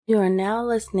You are now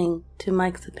listening to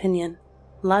Mike's Opinion,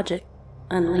 Logic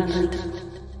Unleashed.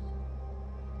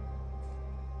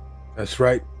 That's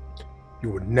right.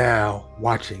 You are now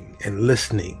watching and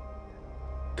listening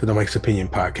to the Mike's Opinion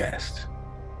podcast.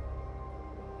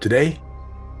 Today,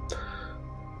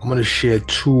 I'm going to share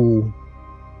two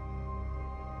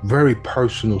very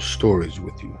personal stories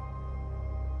with you.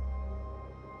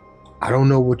 I don't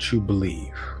know what you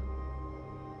believe,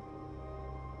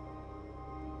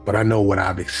 but I know what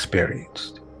I've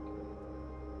experienced.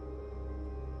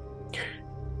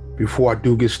 Before I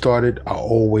do get started, I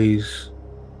always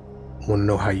want to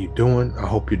know how you're doing. I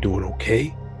hope you're doing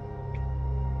okay.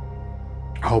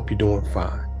 I hope you're doing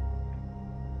fine.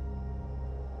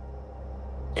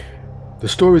 The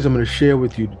stories I'm going to share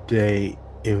with you today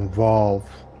involve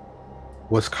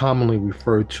what's commonly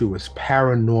referred to as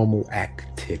paranormal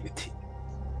activity,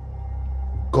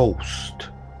 ghost,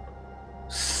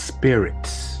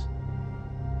 spirits,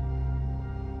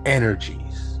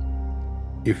 energies,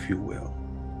 if you will.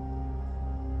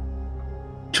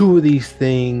 Two of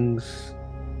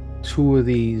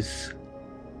these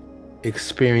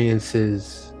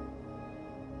experiences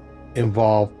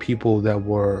involve people that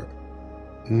were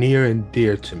near and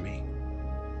dear to me.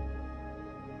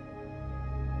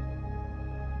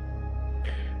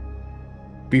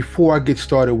 Before I get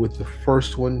started with the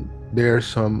first one, there is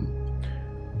some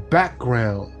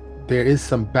background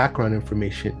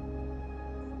information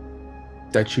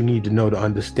that you need to know to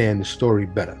understand the story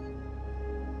better.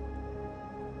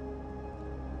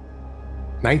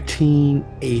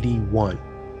 1981,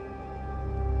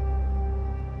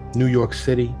 New York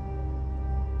City,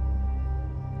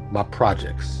 my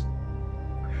projects.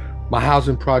 My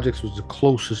housing projects was the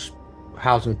closest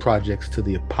housing projects to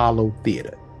the Apollo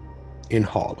Theater in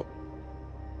Harlem.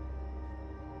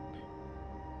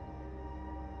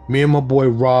 Me and my boy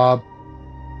Rob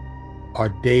are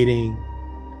dating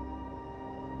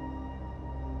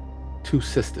two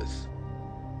sisters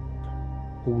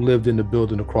who lived in the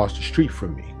building across the street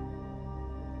from me.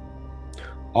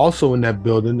 Also in that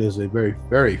building is a very,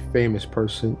 very famous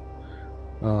person.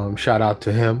 Shout out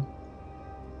to him.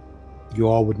 You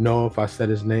all would know if I said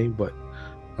his name, but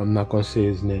I'm not going to say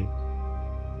his name.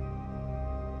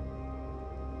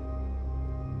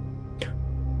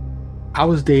 I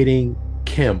was dating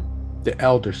Kim, the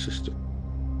elder sister.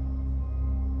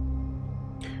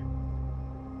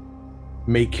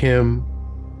 May Kim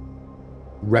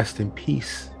rest in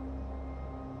peace.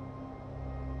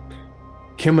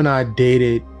 Kim and I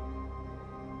dated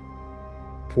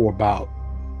for about,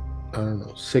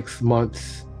 6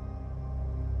 months,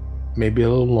 maybe a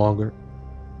little longer.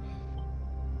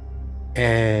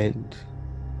 And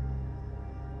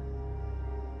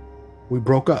we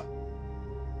broke up.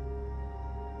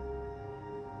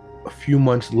 A few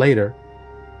months later,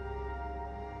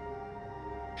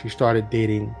 she started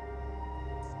dating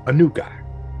a new guy.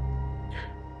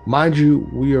 Mind you,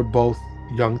 we are both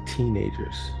young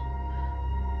teenagers.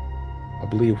 I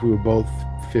believe we were both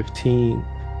 14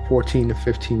 to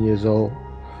 15 years old.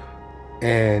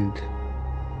 And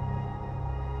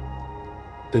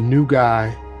the new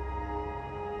guy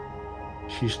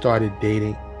she started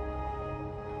dating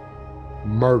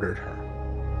murdered her.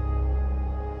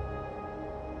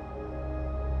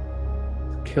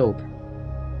 Killed her.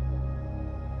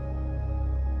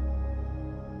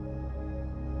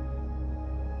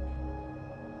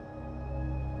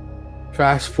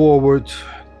 Fast forward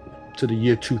to the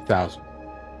year 2000.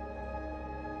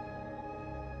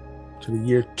 To the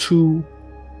year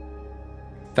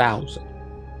 2000.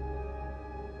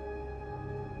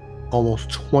 Almost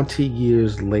 20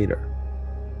 years later.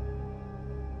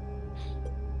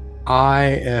 I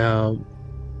am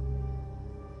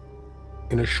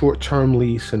in a short-term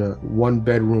lease in a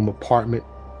one-bedroom apartment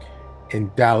in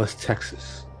Dallas,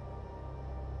 Texas.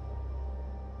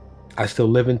 I still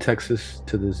live in Texas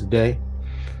to this day.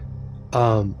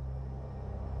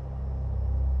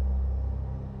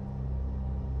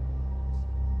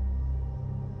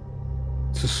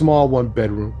 It's a small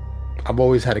one-bedroom. I've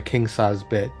always had a king-size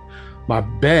bed. My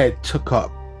bed took up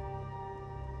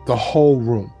the whole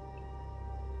room.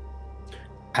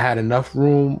 I had enough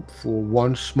room for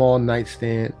one small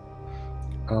nightstand,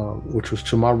 which was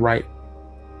to my right.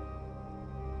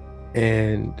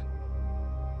 And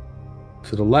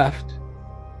to the left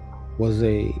was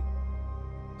a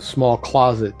small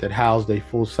closet that housed a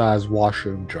full-size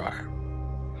washer and dryer.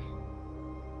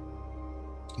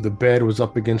 The bed was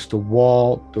up against the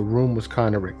wall. The room was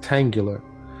kind of rectangular.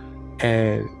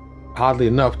 And oddly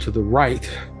enough, to the right,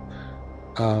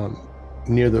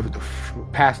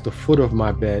 past the foot of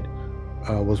my bed,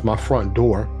 was my front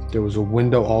door. There was a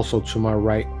window also to my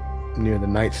right, near the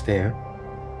nightstand.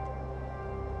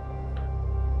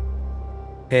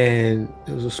 And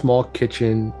it was a small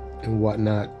kitchen and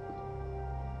whatnot.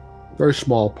 Very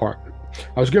small apartment.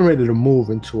 I was getting ready to move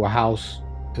into a house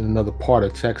in another part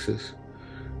of Texas,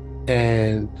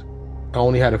 and I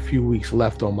only had a few weeks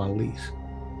left on my lease.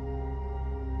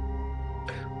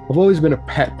 I've always been a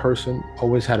pet person,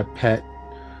 always had a pet.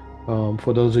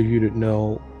 For those of you that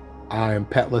know, I am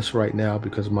petless right now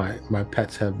because my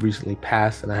pets have recently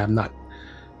passed and I have not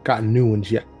gotten new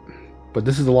ones yet. But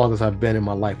this is the longest I've been in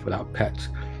my life without pets.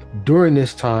 During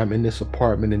this time in this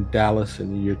apartment in Dallas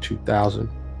in the year 2000,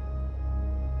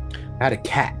 I had a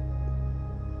cat.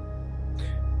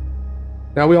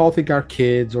 Now we all think our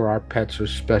kids or our pets are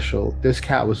special. This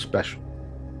cat was special.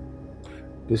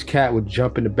 This cat would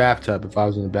jump in the bathtub if I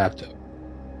was in the bathtub.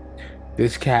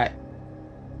 This cat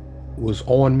was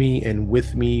on me and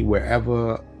with me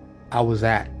wherever I was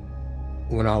at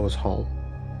when I was home.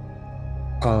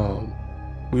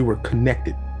 We were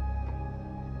connected.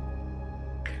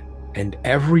 And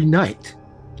every night,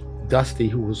 Dusty,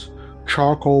 who was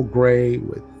charcoal gray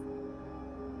with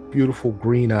beautiful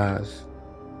green eyes,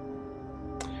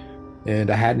 and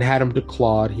I hadn't had him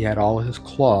declawed, he had all of his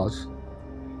claws.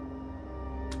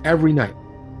 Every night,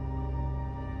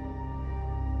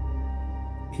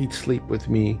 he'd sleep with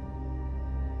me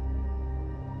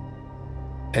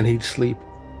and he'd sleep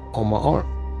on my arm.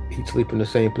 He'd sleep in the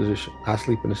same position. I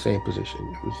sleep in the same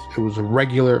position. It was a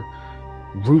regular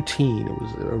routine. It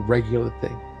was a regular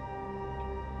thing.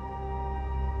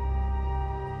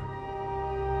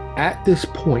 At this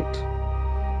point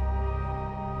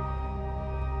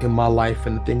in my life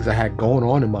and the things I had going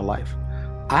on in my life,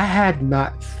 I had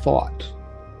not thought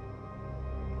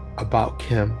about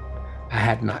Kim. I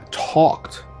had not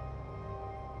talked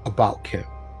about Kim.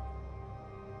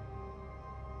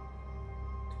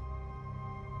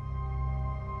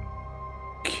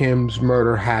 Kim's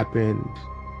murder happened,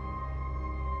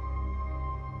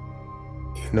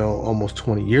 almost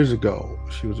 20 years ago.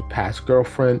 She was a past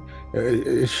girlfriend.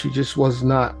 She just was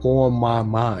not on my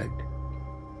mind.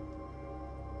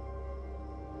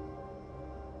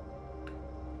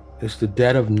 It's the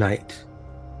dead of night,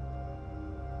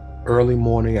 early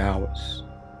morning hours.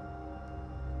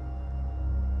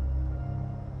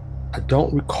 I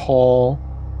don't recall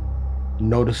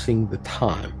noticing the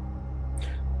time,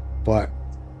 but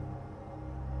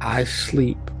I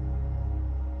sleep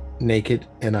naked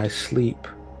and I sleep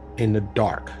in the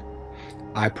dark.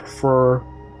 I prefer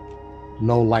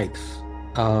no lights.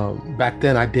 Back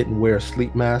then I didn't wear a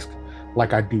sleep mask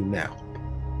like I do now.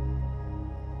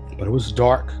 But it was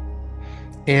dark,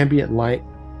 ambient light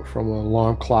from an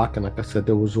alarm clock, and like I said,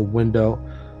 there was a window.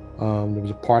 There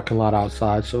was a parking lot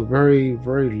outside, so very,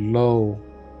 very low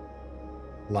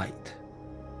light.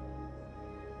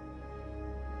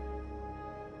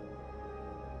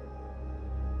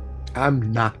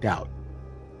 I'm knocked out.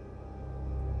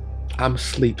 I'm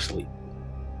sleep.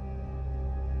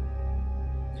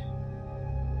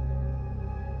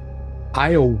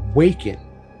 I awaken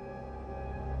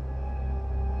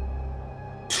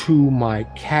to my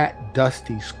cat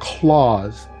Dusty's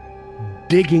claws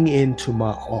digging into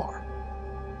my arm,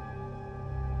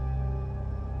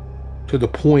 to the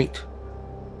point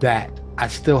that I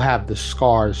still have the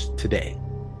scars today.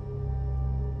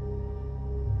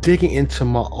 Digging into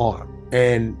my arm.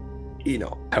 And,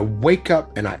 I wake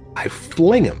up and I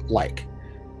fling him. Like,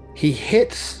 he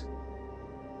hits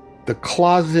the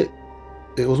closet.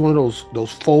 It was one of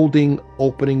those folding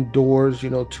opening doors,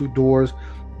 2 doors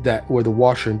that where the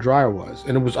washer and dryer was.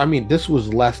 And it was, this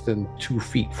was less than 2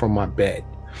 feet from my bed.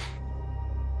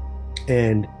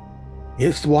 And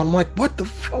it's the one, I'm like, what?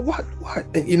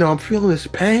 And, I'm feeling this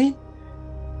pain.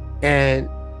 And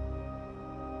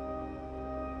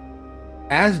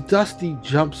as Dusty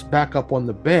jumps back up on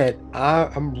the bed,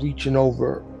 I'm reaching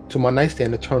over to my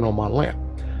nightstand to turn on my lamp.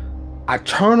 I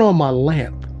turn on my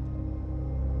lamp.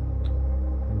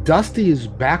 Dusty is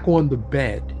back on the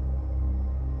bed,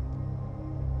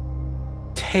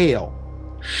 tail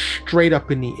straight up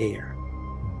in the air,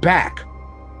 back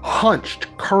hunched,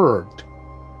 curved,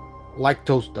 like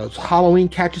those Halloween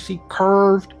cats you see,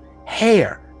 curved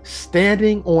hair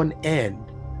standing on end.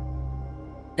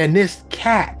 And this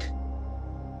cat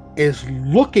is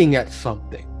looking at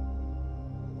something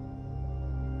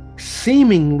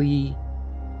seemingly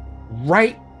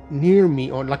right near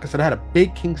me. On, like I said, I had a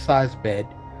big king size bed,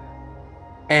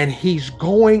 and he's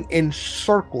going in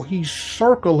circle. He's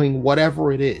circling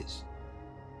whatever it is,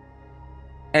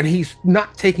 and he's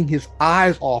not taking his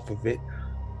eyes off of it.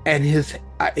 And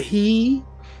he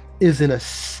is in a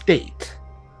state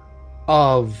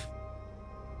of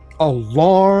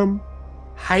alarm,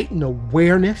 heightened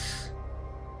awareness,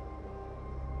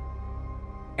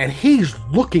 and he's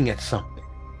looking at something.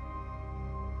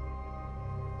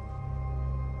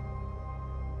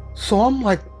 So I'm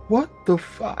like, what the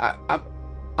fuck?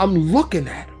 I'm looking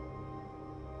at him.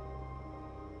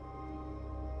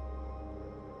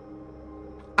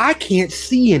 I can't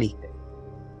see anything.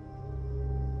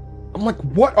 I'm like,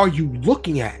 what are you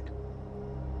looking at?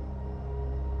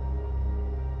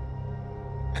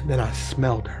 And then I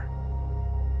smelled her.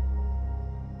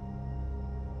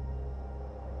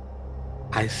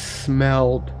 I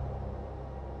smelled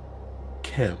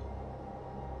Kim.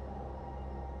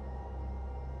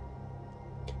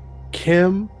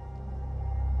 Kim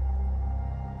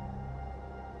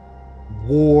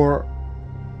wore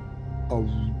a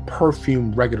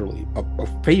perfume regularly, a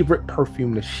favorite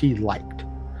perfume that she liked.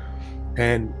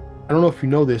 And I don't know if you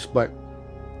know this, but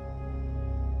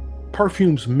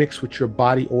perfumes mix with your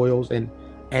body oils, and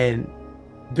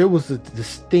there was a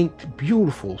distinct,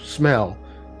 beautiful smell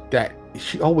that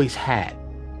she always had.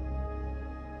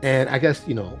 And I guess,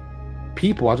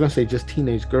 people, I was gonna say just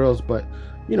teenage girls, but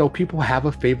people have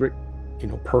a favorite,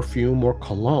 perfume or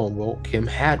cologne. Well, Kim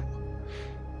had one.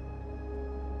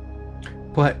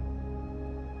 But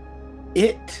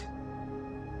it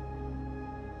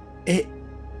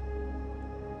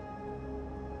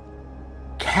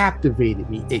captivated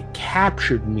me. It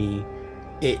captured me.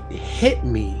 It hit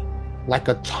me like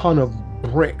a ton of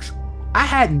bricks. I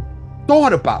hadn't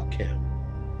thought about Kim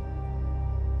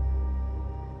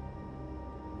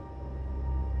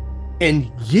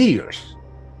in years.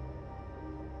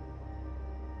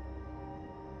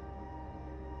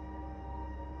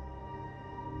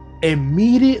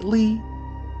 Immediately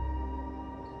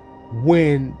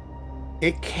when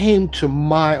it came to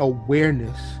my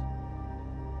awareness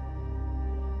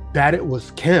that it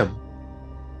was Kim,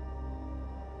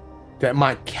 that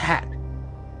my cat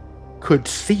could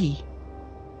see,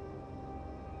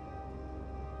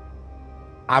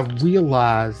 I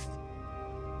realized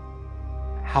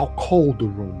how cold the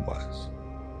room was.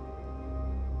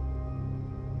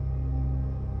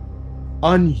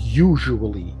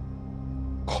 Unusually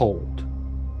cold.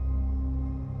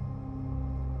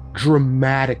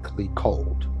 Dramatically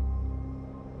cold.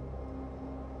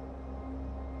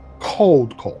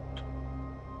 Cold.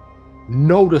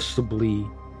 Noticeably,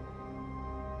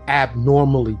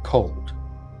 abnormally cold.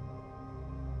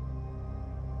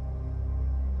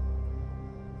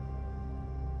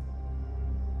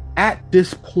 At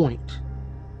this point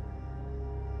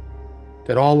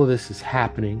that all of this is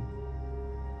happening,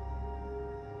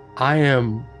 I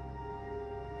am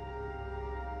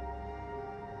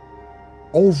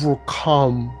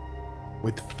overcome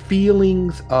with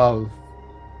feelings of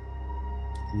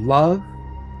love,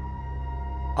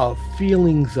 of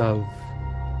feelings of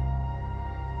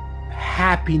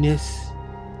happiness,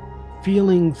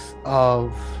 feelings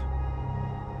of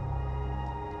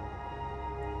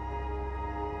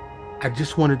I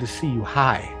just wanted to see you.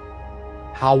 Hi,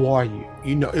 how are you?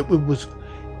 It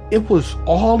was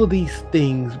all of these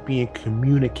things being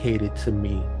communicated to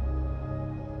me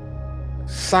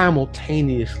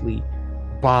simultaneously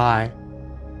by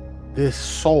this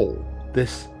soul,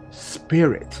 this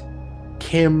spirit,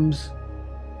 Kim's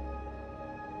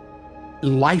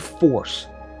life force,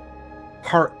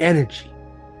 her energy.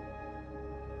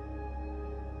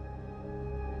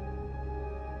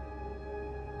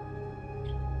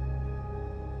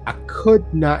 I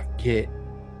could not get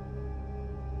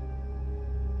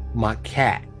my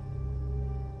cat,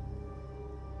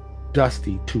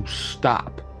 Dusty, to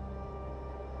stop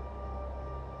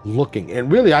looking.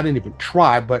 And really, I didn't even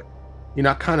try, but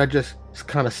I kind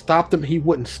of stopped him. He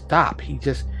wouldn't stop. He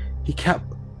kept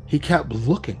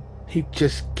looking. He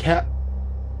just kept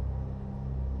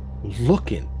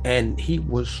looking, and he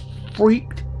was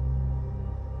freaked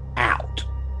out.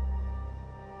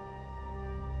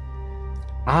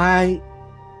 I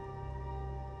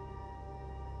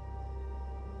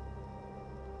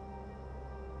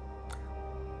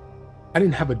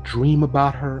didn't have a dream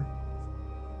about her.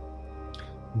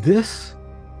 This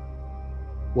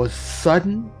was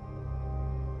sudden,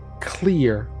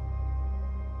 clear,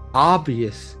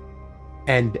 obvious,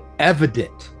 and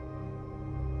evident.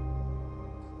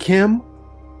 Kim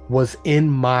was in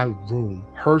my room.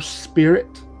 Her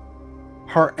spirit,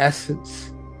 her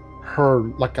essence, her,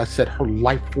 like I said, her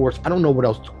life force, I don't know what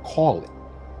else to call it.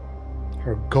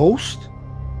 Her ghost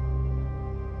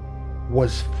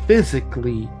was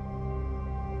physically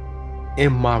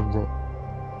in my room.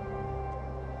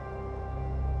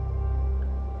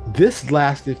 This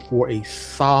lasted for a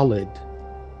solid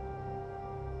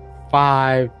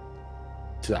 5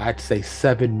 to, I'd say,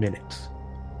 7 minutes.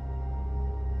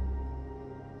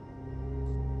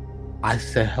 I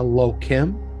said, "Hello,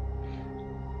 Kim."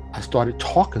 I started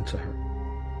talking to her.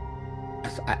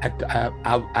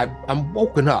 I'm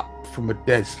woken up from a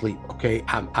dead sleep. Okay,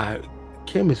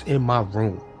 Kim is in my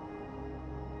room.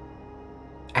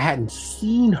 I hadn't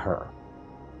seen her.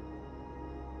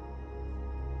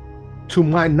 To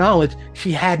my knowledge,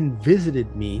 she hadn't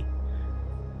visited me.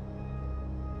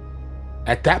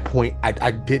 At that point,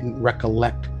 I didn't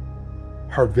recollect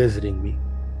her visiting me.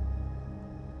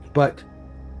 But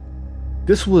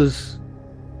this was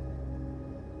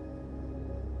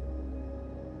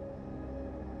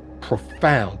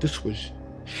profound. This was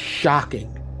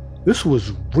shocking. This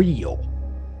was real.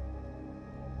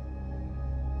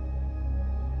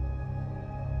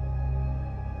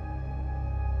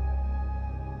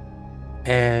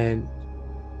 And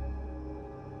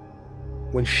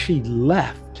when she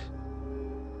left,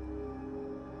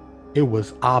 it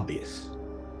was obvious.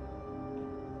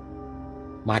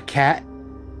 My cat,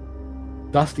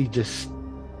 Dusty,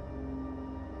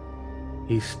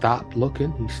 he stopped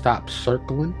looking. He stopped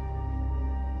circling.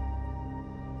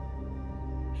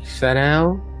 He sat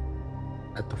down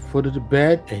at the foot of the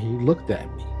bed and he looked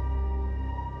at me.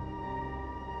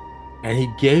 And he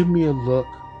gave me a look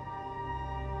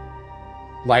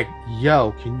like,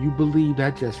 yo, can you believe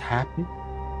that just happened?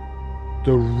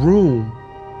 The room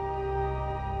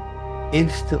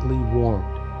instantly warmed.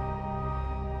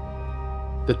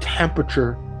 The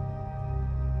temperature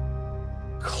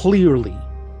clearly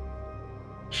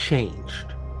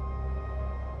changed.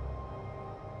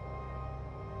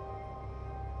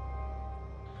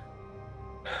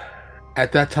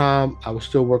 At that time, I was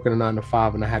still working a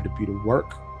 9-to-5 and I had to be to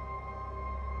work.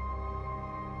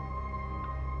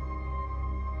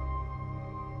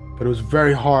 But it was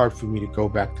very hard for me to go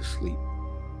back to sleep.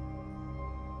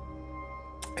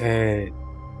 And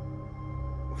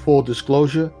full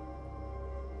disclosure,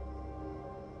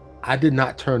 I did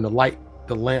not turn the lamp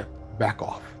back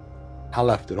off. I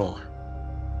left it on.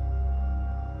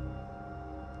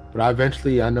 But I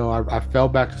fell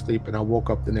back to sleep and I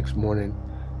woke up the next morning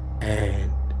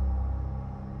and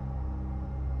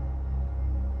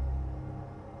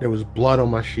there was blood on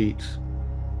my sheets.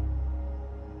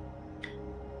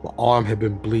 My arm had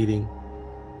been bleeding.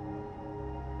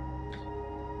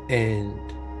 And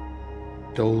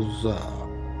those,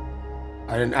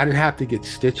 I didn't have to get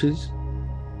stitches,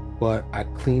 but I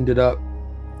cleaned it up,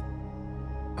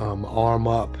 my arm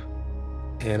up,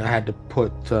 and I had to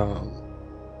put, I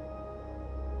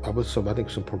think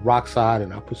some peroxide,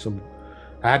 and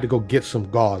I had to go get some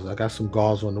gauze. I got some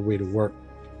gauze on the way to work.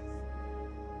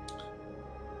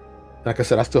 Like I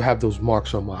said, I still have those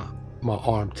marks on my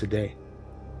arm today,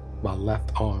 my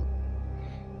left arm.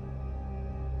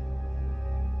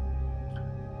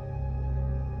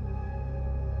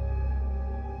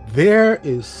 There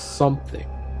is something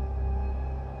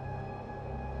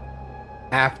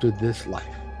after this life.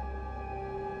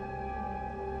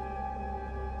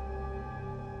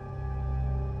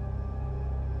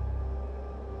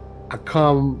 I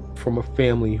come from a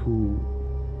family who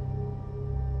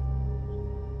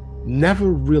never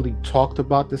really talked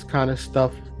about this kind of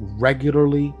stuff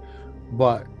regularly,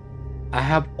 but I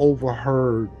have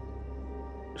overheard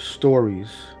stories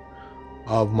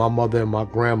of my mother and my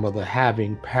grandmother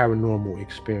having paranormal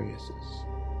experiences.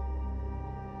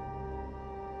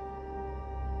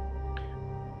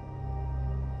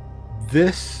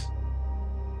 This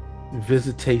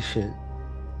visitation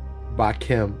by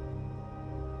Kim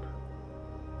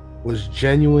was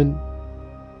genuine.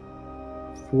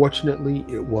 Fortunately,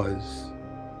 it was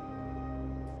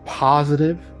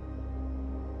positive,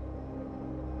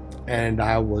 and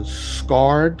I was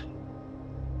scarred.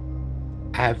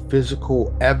 I have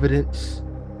physical evidence,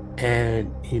 and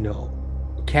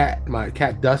my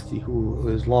cat Dusty, who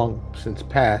is long since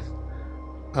passed,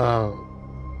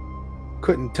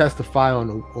 couldn't testify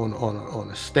on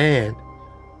a stand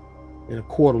in a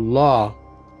court of law,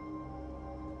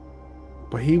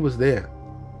 but he was there.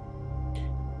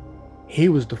 He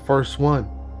was the first one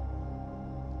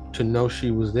to know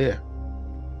she was there.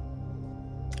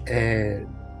 And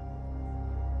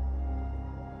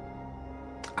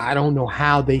I don't know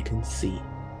how they can see.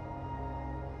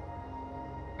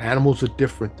 Animals are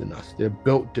different than us. They're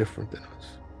built different than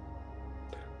us.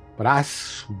 But I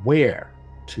swear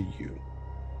to you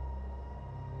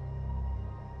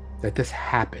that this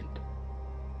happened.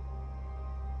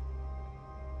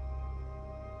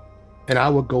 And I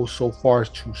would go so far as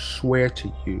to swear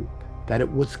to you that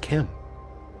it was Kim.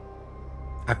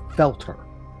 I felt her.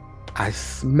 I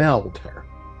smelled her.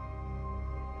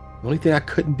 The only thing I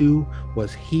couldn't do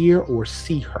was hear or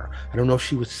see her. I don't know if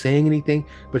she was saying anything,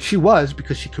 but she was,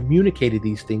 because she communicated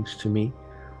these things to me.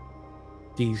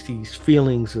 these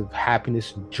feelings of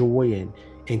happiness and joy and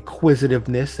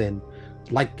inquisitiveness, and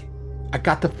like I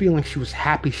got the feeling she was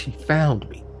happy she found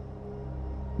me.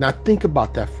 Now think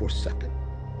about that for a second.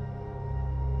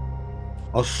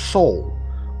 A soul,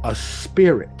 a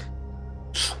spirit,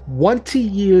 20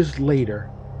 years later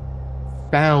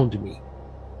found me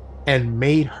and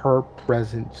made her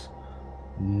presence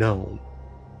known,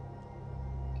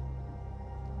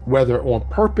 whether on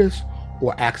purpose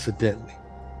or accidentally.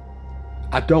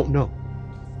 I don't know.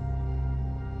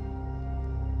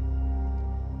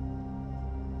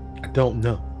 I don't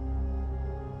know.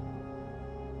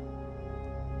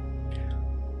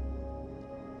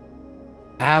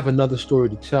 I have another story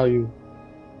to tell you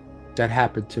that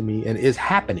happened to me and is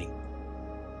happening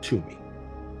to me.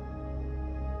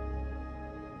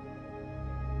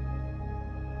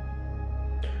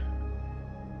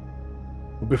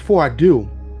 But before I do,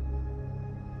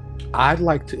 I'd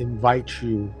like to invite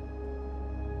you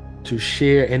to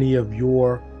share any of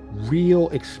your real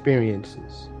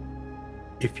experiences,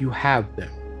 if you have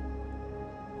them.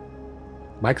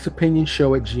 Mike's Opinion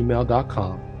Show at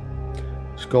gmail.com.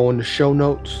 Just go in the show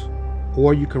notes,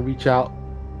 or you can reach out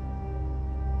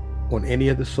on any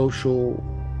of the social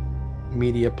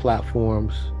media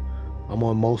platforms. I'm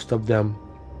on most of them.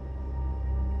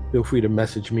 Feel free to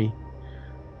message me.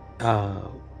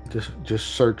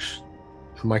 Just search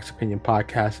for Mike's Opinion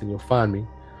Podcast and you'll find me.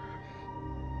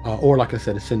 Or like I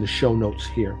said, it's in the show notes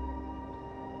here.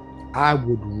 I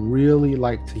would really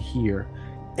like to hear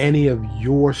any of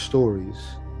your stories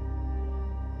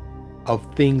of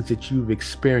things that you've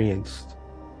experienced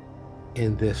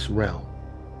in this realm,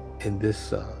 in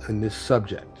this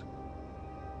subject.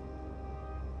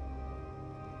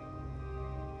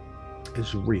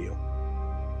 It's real.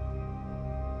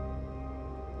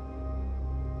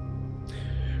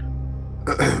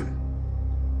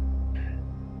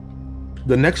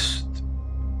 The next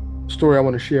story I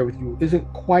want to share with you isn't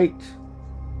quite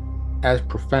as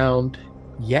profound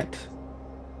yet.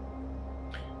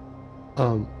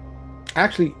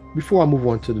 Actually, before I move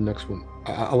on to the next one,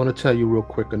 I want to tell you real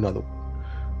quick another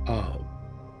one.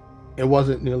 It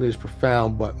wasn't nearly as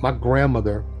profound, but my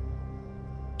grandmother,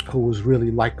 who was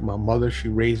really like my mother, she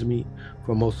raised me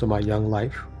for most of my young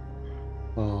life,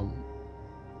 for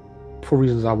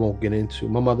reasons I won't get into.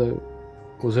 My mother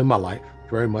was in my life,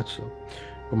 very much so,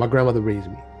 but my grandmother raised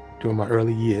me during my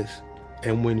early years.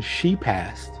 And when she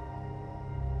passed,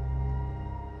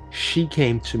 she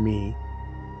came to me,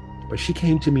 but she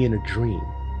came to me in a dream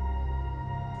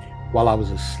while I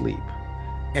was asleep.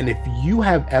 And if you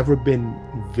have ever been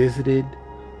visited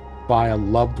by a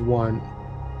loved one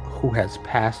who has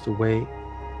passed away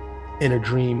in a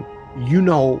dream, you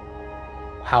know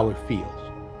how it feels.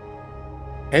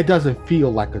 It doesn't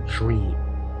feel like a dream,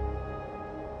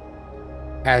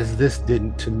 as this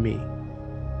didn't to me.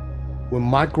 When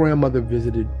my grandmother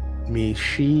visited me,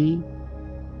 she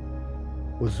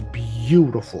was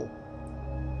beautiful,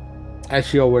 as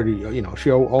she already,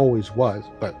 she always was.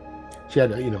 But she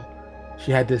had,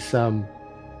 she had this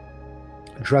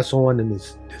dress on and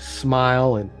this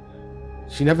smile, and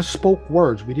she never spoke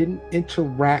words. We didn't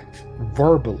interact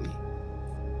verbally,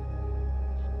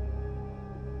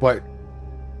 but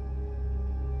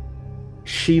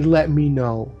she let me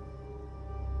know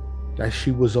that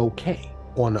she was okay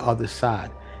on the other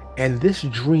side. And this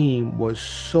dream was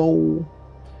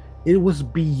it was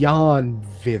beyond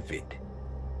vivid.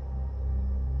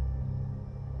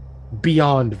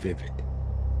 Beyond vivid.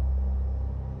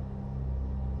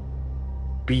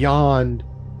 Beyond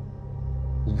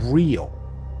real.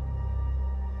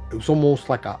 It was almost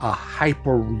like a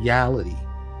hyper reality.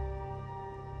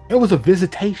 It was a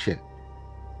visitation.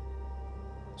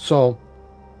 So,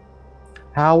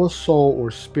 how a soul or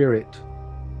spirit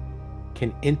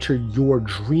can enter your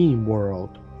dream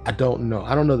world, I don't know.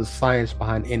 I don't know the science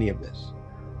behind any of this.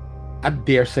 I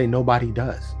dare say nobody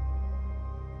does.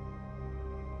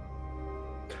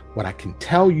 What I can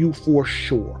tell you for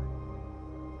sure,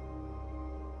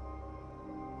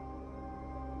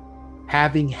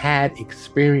 having had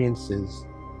experiences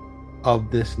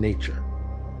of this nature,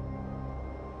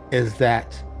 is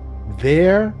that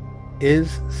there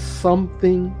is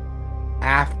something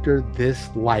after this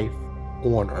life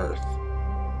on earth.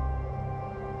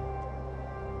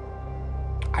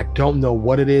 I don't know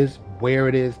what it is, where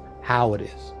it is, how it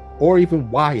is, or even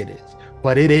why it is,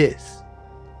 but it is.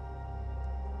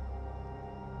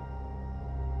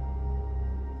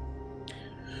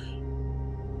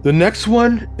 The next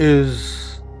one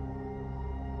is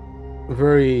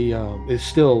is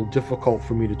still difficult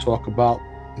for me to talk about.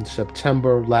 In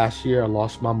September last year, I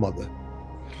lost my mother.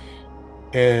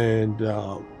 And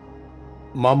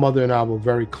My mother and I were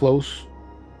very close.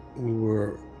 We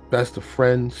were best of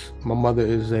friends. My mother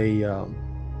is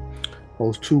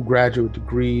holds 2 graduate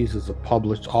degrees, is a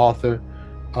published author,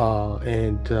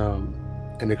 and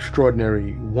an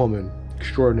extraordinary woman,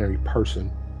 extraordinary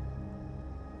person.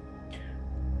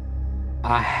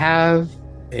 I have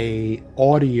a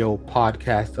audio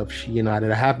podcast of she and I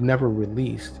that I have never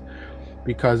released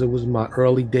because it was my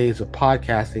early days of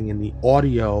podcasting, and the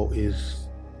audio is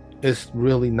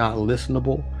really not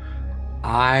listenable.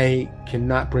 I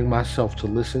cannot bring myself to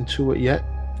listen to it yet,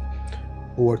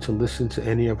 or to listen to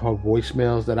any of her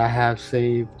voicemails that I have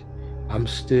saved. I'm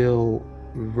still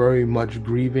very much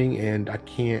grieving, and I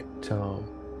can't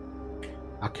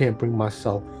bring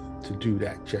myself to do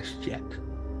that just yet.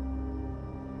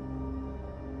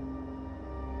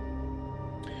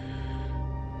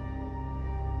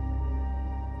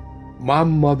 My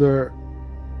mother,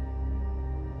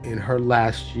 in her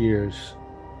last years,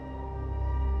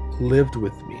 lived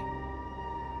with me.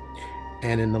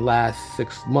 And in the last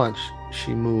 6 months,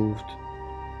 she moved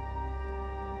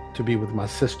to be with my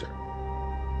sister.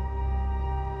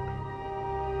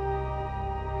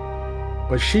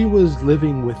 But she was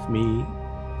living with me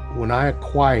when I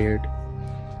acquired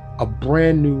a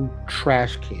brand new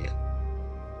trash can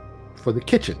for the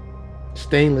kitchen.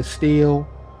 Stainless steel,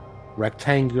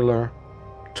 rectangular,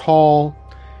 tall,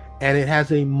 and it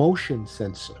has a motion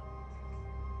sensor.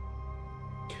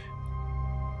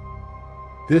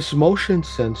 This motion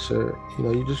sensor,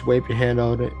 you just wave your hand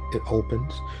on it, it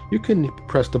opens. You can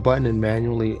press the button and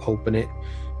manually open it,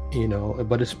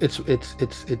 but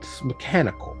it's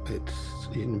mechanical. It's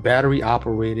battery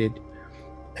operated,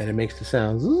 and it makes the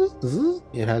sound zzz, zzz.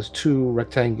 It has 2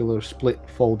 rectangular split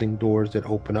folding doors that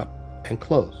open up and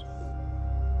close.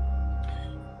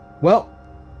 Well,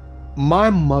 my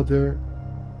mother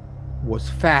was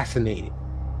fascinated.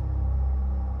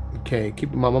 Okay,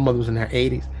 my mother was in her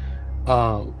 80s.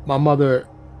 My mother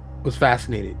was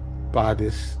fascinated by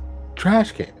this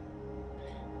trash can.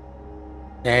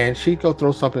 And she'd go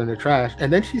throw something in the trash,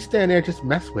 and then she'd stand there and just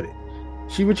mess with it.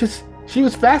 She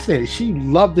was fascinated. She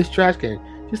loved this trash can.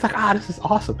 She's like, this is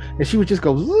awesome. And she would just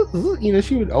go, zzz, zzz,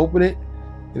 she would open it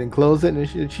and then close it,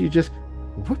 and she just,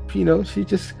 whoop, she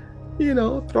just,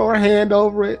 throw her hand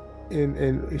over it.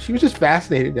 And she was just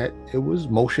fascinated that it was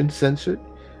motion censored,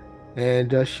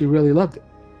 and she really loved it.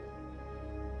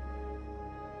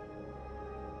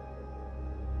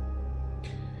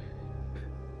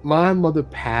 My mother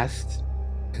passed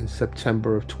in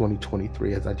September of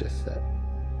 2023, as I just said.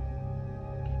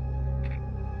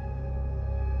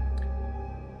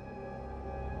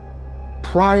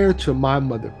 Prior to my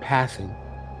mother passing,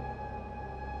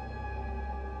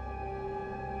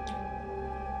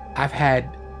 I've had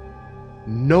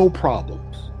no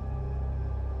problems,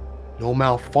 no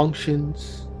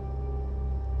malfunctions,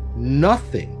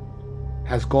 nothing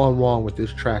has gone wrong with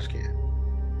this trash can.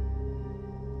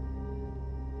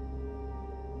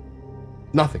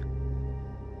 Nothing.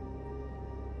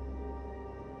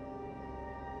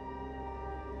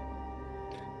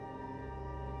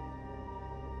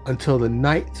 Until the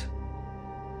night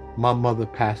my mother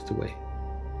passed away.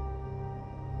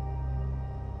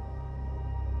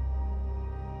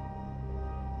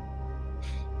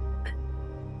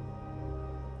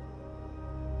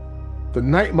 The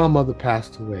night my mother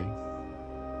passed away,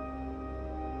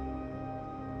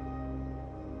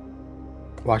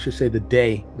 well, I should say the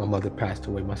day my mother passed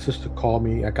away, my sister called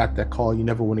me. I got that call. You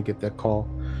never want to get that call.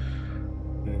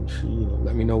 And she,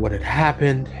 let me know what had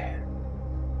happened.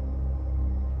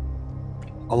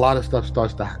 A lot of stuff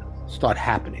starts to start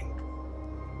happening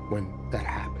when that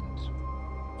happens.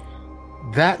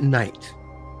 That night,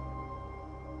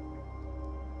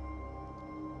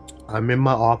 I'm in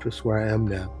my office where I am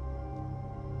now.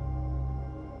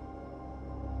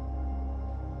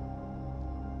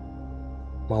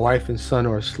 My wife and son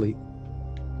are asleep.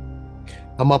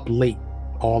 I'm up late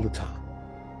all the time.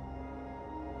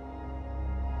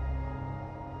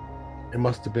 It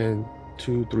must have been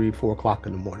 2, 3, 4 o'clock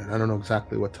in the morning. I don't know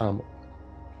exactly what time.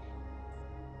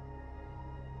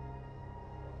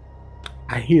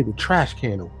 I hear the trash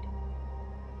can open.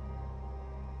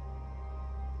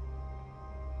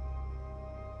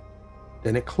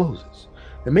 Then it closes.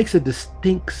 It makes a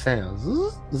distinct sound.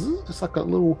 Zzz, zzz. It's like a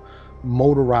little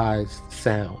motorized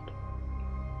sound.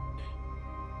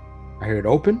 I hear it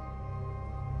open.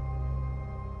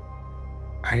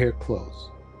 I hear it close.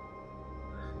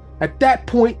 At that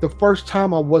point, the first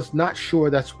time, I was not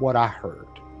sure that's what I heard.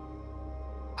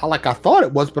 I thought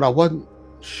it was, but I wasn't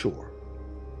sure.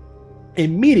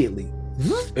 Immediately,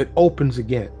 zzz, it opens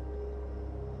again.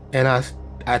 And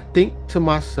I think to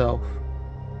myself,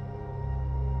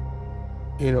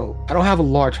 I don't have a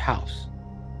large house.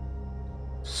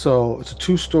 So it's a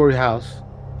 2-story house,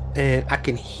 and I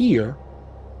can hear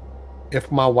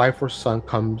if my wife or son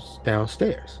comes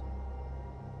downstairs.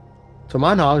 To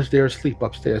my knowledge, they're asleep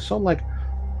upstairs. So I'm like,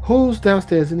 who's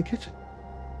downstairs in the kitchen?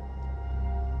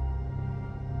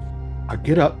 I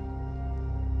get up.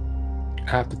 I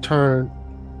have to turn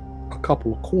a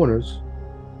couple of corners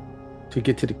to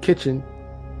get to the kitchen.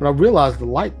 But I realize the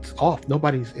light's off.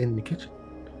 Nobody's in the kitchen.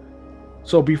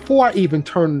 So before I even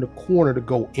turn the corner to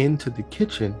go into the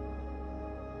kitchen,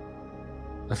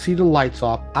 I see the lights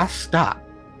off. I stop.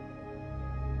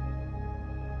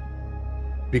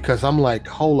 Because I'm like,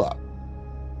 hold up.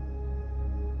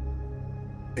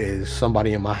 Is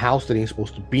somebody in my house that ain't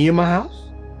supposed to be in my house?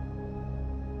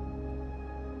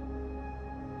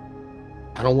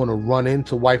 I don't want to run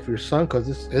into wife or son because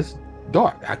it's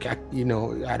dark. I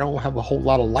don't have a whole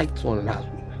lot of lights on in the house.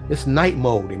 It's night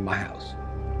mode in my house.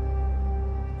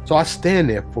 So I stand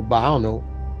there for about, I don't know,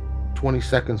 20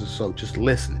 seconds or so, just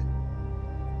listening.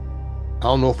 I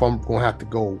don't know if I'm gonna have to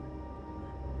go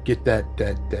get that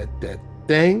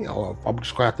thing, or if I'm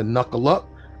just gonna have to knuckle up.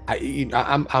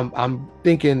 I'm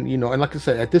thinking, and like I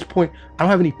said, at this point, I don't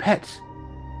have any pets.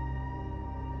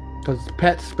 Because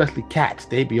pets, especially cats,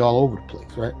 they be all over the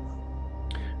place, right?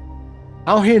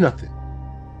 I don't hear nothing.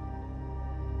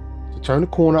 So turn the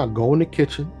corner, I go in the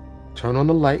kitchen, turn on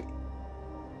the light.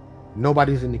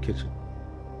 Nobody's in the kitchen.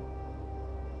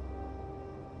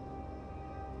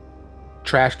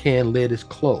 Trash can lid is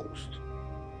closed.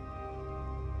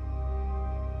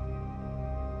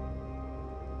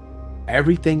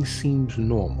 Everything seems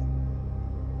normal.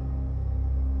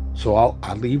 So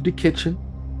I leave the kitchen.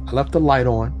 I left the light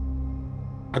on.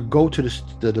 I go to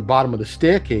the bottom of the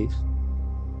staircase.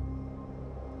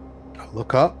 I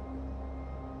look up.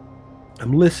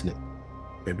 I'm listening.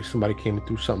 Maybe somebody came and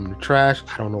threw something in the trash.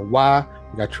 I don't know why.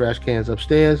 We got trash cans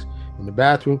upstairs in the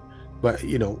bathroom. But,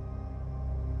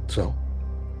 so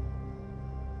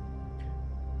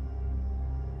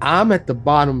I'm at the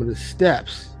bottom of the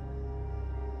steps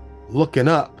looking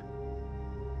up.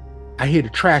 I hear the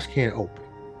trash can open.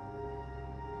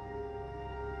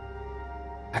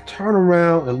 I turn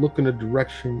around and look in the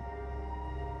direction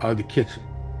of the kitchen.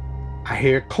 I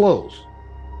hear it close.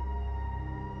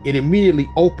 It immediately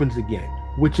opens again,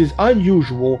 which is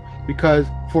unusual because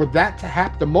for that to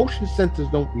happen, the motion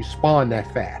sensors don't respond that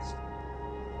fast.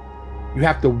 You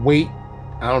have to wait,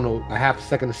 I don't know, a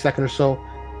second or so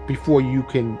before you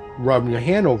can rub your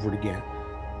hand over it again.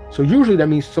 So usually that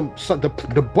means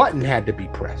the button had to be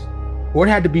pressed, or it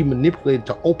had to be manipulated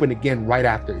to open again right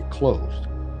after it closed.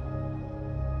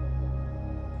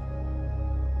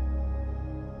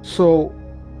 So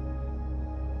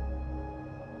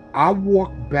I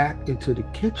walk back into the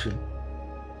kitchen.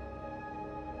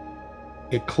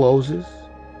 It closes.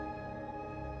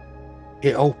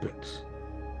 It opens.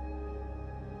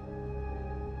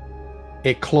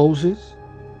 It closes.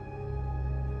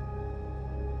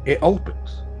 It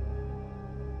opens.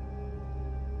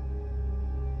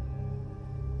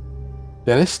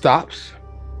 Then it stops.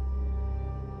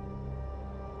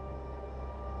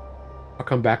 I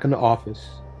come back in the office.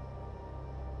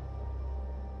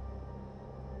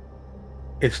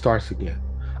 It starts again.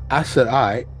 I said, all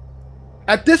right.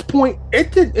 At this point,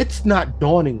 it's not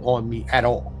dawning on me at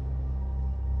all.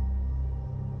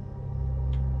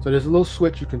 So there's a little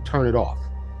switch, you can turn it off.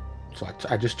 So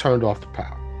I just turned off the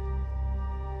power.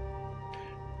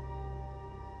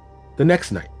 The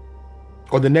next night,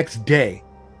 or the next day,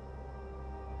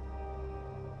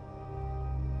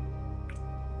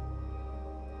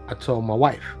 I told my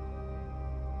wife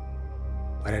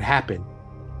what had happened.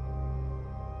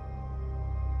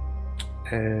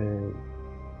 And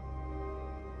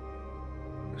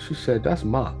she said, that's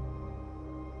Mom.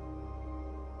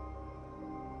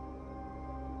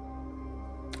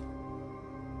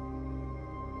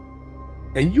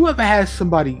 And you ever had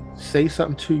somebody say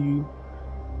something to you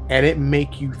and it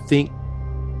make you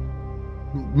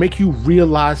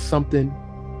realize something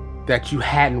that you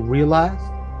hadn't realized?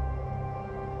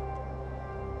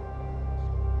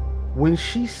 When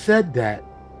she said that,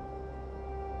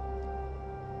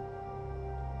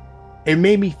 it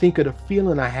made me think of the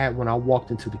feeling I had when I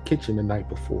walked into the kitchen the night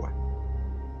before.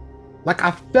 Like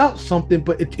I felt something,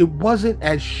 but it wasn't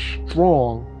as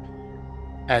strong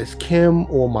as Kim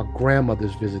or my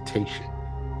grandmother's visitation.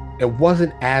 It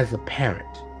wasn't as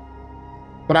apparent.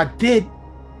 But I did,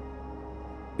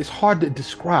 it's hard to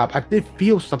describe. I did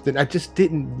feel something. I just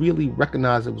didn't really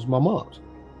recognize it was my mom's.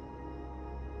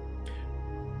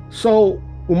 So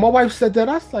when my wife said that,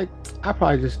 I was like, I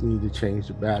probably just need to change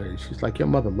the battery. She's like, your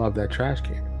mother loved that trash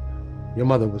can. Your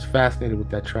mother was fascinated with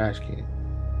that trash can.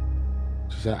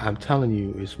 She said, I'm telling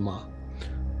you, it's Mom.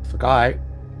 It's like, all right.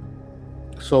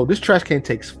 So this trash can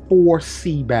takes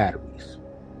 4C batteries.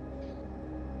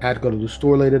 I had to go to the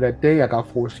store later that day. I got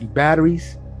 4C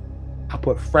batteries. I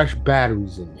put fresh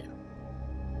batteries in there.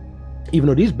 Even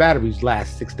though these batteries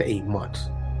last 6 to 8 months.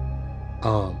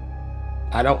 You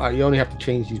only have to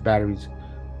change these batteries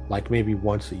like maybe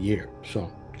once a year.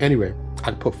 So anyway,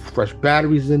 I put fresh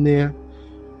batteries in there,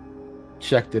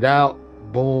 checked it out,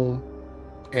 boom.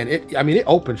 And it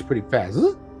opens pretty fast.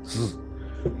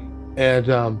 And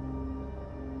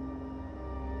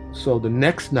so the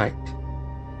next night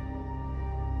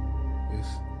is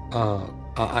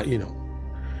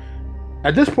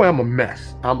at this point I'm a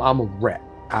mess. I'm a wreck.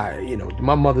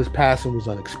 My mother's passing was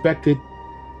unexpected.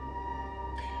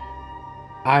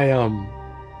 I'm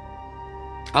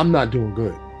not doing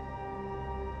good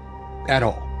at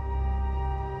all.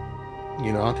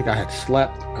 I don't think I had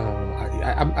slept.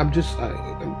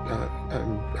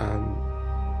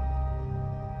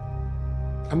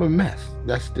 I'm a mess.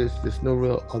 There's no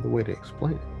real other way to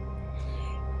explain it.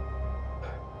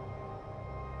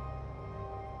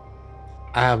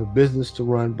 I have a business to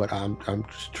run, but I'm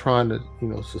just trying to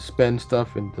suspend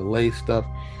stuff and delay stuff.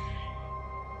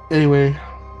 Anyway,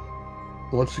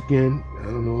 once again, I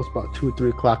don't know, it's about 2 or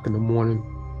 3 o'clock in the morning,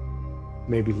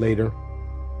 maybe later.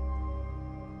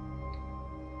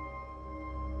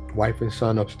 Wife and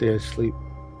son upstairs sleep.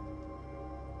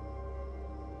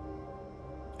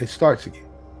 It starts again,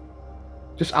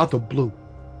 just out the blue.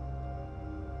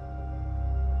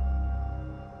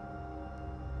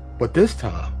 But this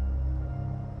time,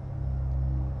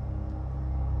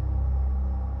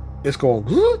 it's going.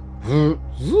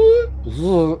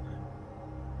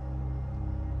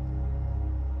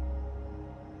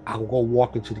 I'll go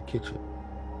walk into the kitchen.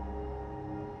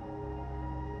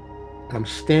 And I'm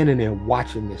standing there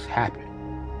watching this happen.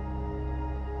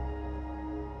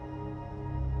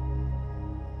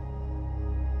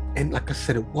 And like I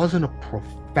said, it wasn't a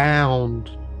profound,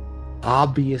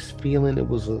 obvious feeling.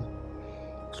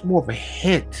 It's more of a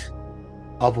hint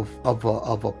of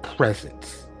a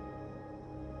presence.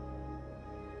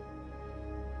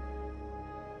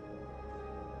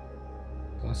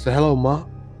 I said, hello, Ma. I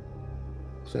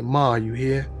said, Ma, are you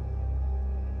here?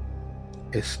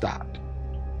 It stopped.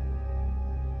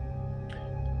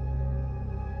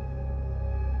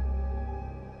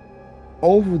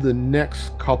 Over the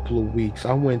next couple of weeks,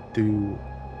 I went through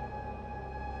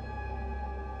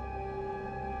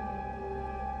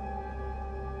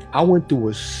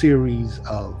a series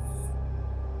of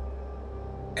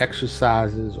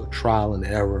exercises or trial and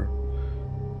error.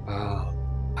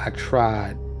 I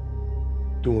tried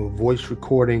doing voice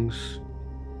recordings.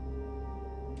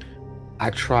 I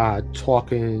tried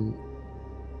talking,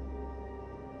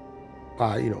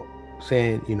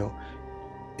 saying,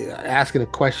 asking a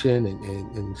question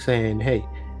and saying, hey,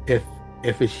 if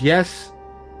it's yes,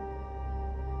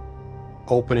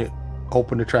 open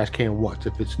the trash can once.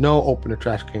 If it's no, open the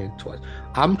trash can twice.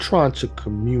 I'm trying to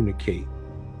communicate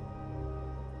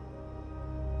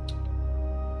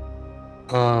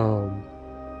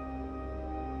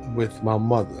with my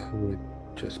mother, who had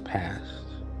just passed.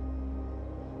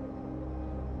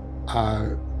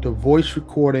 The voice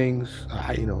recordings,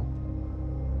 I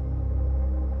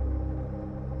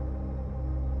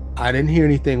didn't hear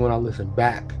anything when I listened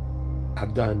back.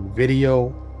 I've done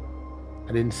video.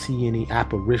 I didn't see any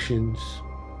apparitions.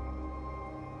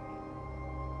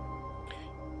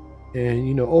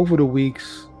 And, over the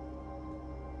weeks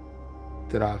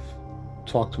that I've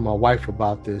talked to my wife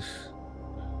about this,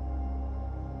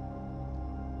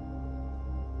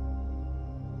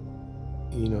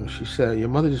 she said, your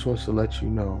mother just wants to let you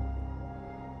know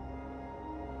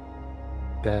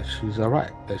that she's all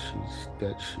right, that she's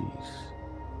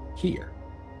here.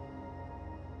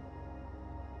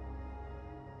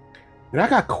 And I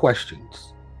got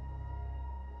questions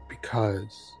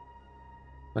because,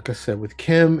 like I said, with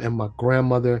Kim and my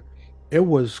grandmother, it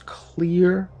was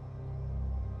clear,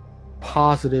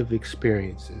 positive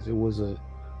experiences. It was a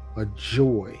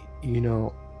joy,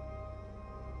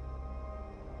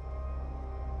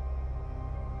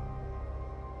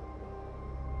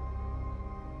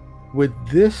 With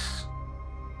this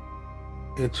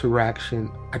interaction,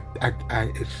 I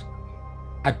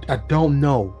don't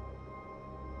know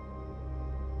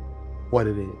what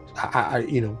it is.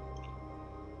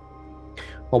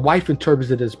 My wife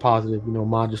interprets it as positive.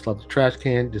 Mom just loves the trash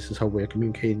can. This is her way of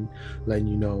communicating, letting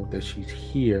you know that she's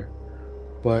here.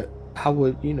 But I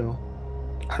would, I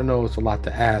don't know, it's a lot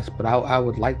to ask, but I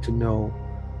would like to know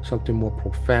something more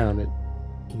profound. That,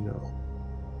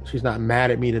 she's not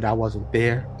mad at me that I wasn't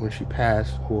there when she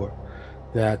passed, or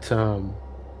that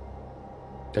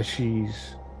that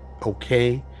she's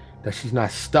okay, that she's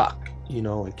not stuck,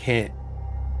 and can't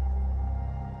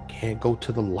go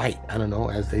to the light. I don't know,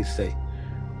 as they say.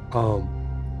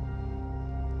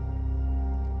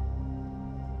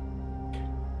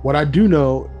 What I do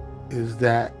know is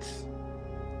that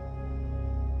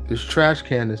this trash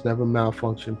can has never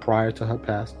malfunctioned prior to her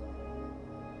passing.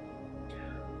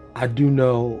 I do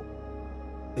know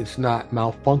it's not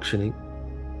malfunctioning.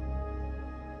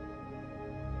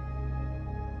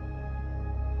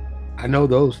 I know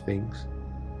those things.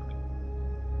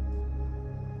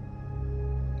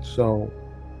 So,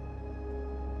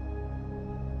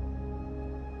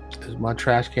 is my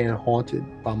trash can haunted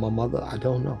by my mother? I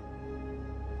don't know.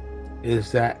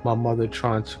 Is that my mother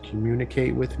trying to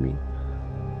communicate with me?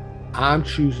 I'm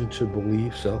choosing to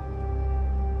believe so.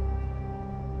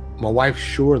 My wife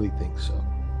surely thinks so.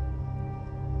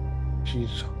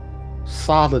 She's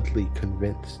solidly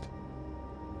convinced.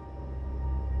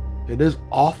 It is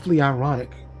awfully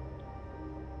ironic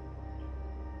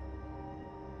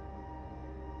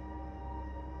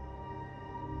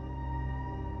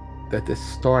that this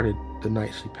started the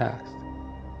night she passed.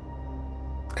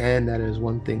 And that is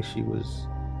one thing she was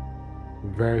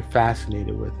very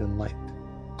fascinated with and liked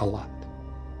a lot.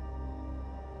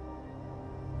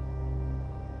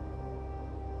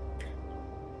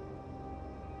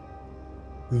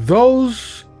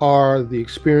 Those are the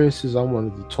experiences I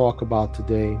wanted to talk about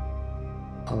today.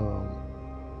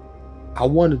 I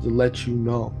wanted to let you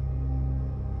know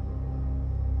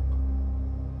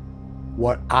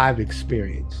what I've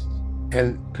experienced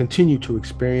and continue to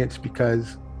experience,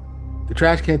 because the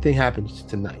trash can thing happens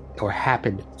tonight, or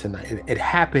happened tonight. It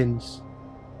happens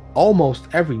almost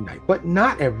every night, but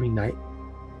not every night,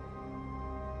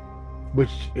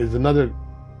 which is another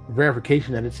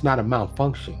verification that it's not a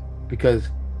malfunction, because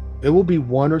it will be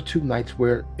one or two nights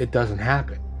where it doesn't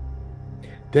happen.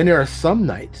 Then there are some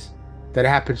nights that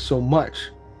happen so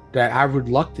much that I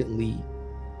reluctantly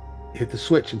hit the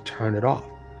switch and turn it off.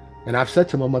 And I've said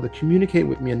to my mother, communicate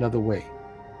with me another way.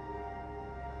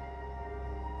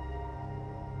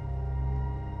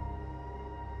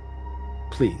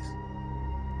 Please.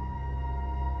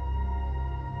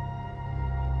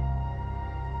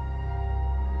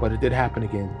 But it did happen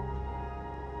again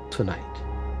tonight.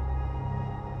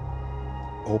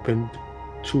 Opened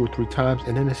 2 or 3 times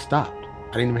and then it stopped.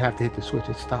 I didn't even have to hit the switch,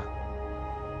 it stopped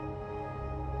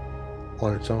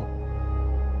on its own.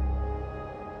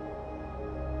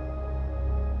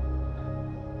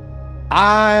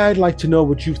 I'd like to know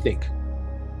what you think.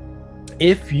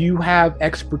 If you have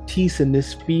expertise in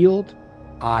this field,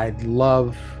 I'd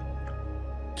love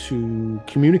to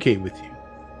communicate with you.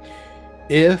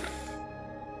 If,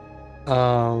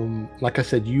 like I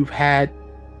said, you've had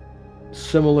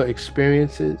similar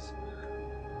experiences,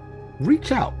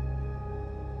 reach out.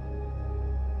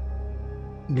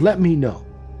 Let me know.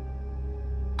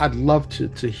 I'd love to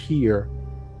hear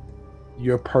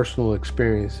your personal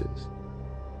experiences,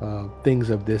 things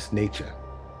of this nature.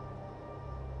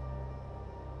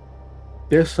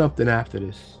 There's something after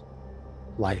this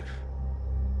life.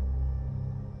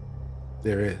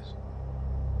 There is.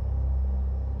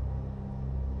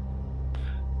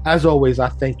 As always, I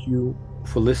thank you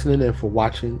for listening and for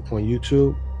watching on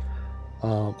YouTube.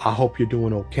 I hope you're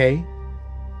doing okay.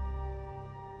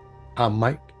 I'm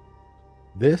Mike.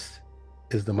 This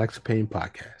is the Mike's Opinion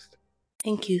Podcast.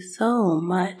 Thank you so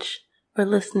much for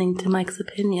listening to Mike's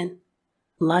Opinion.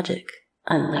 Logic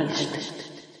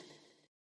Unleashed.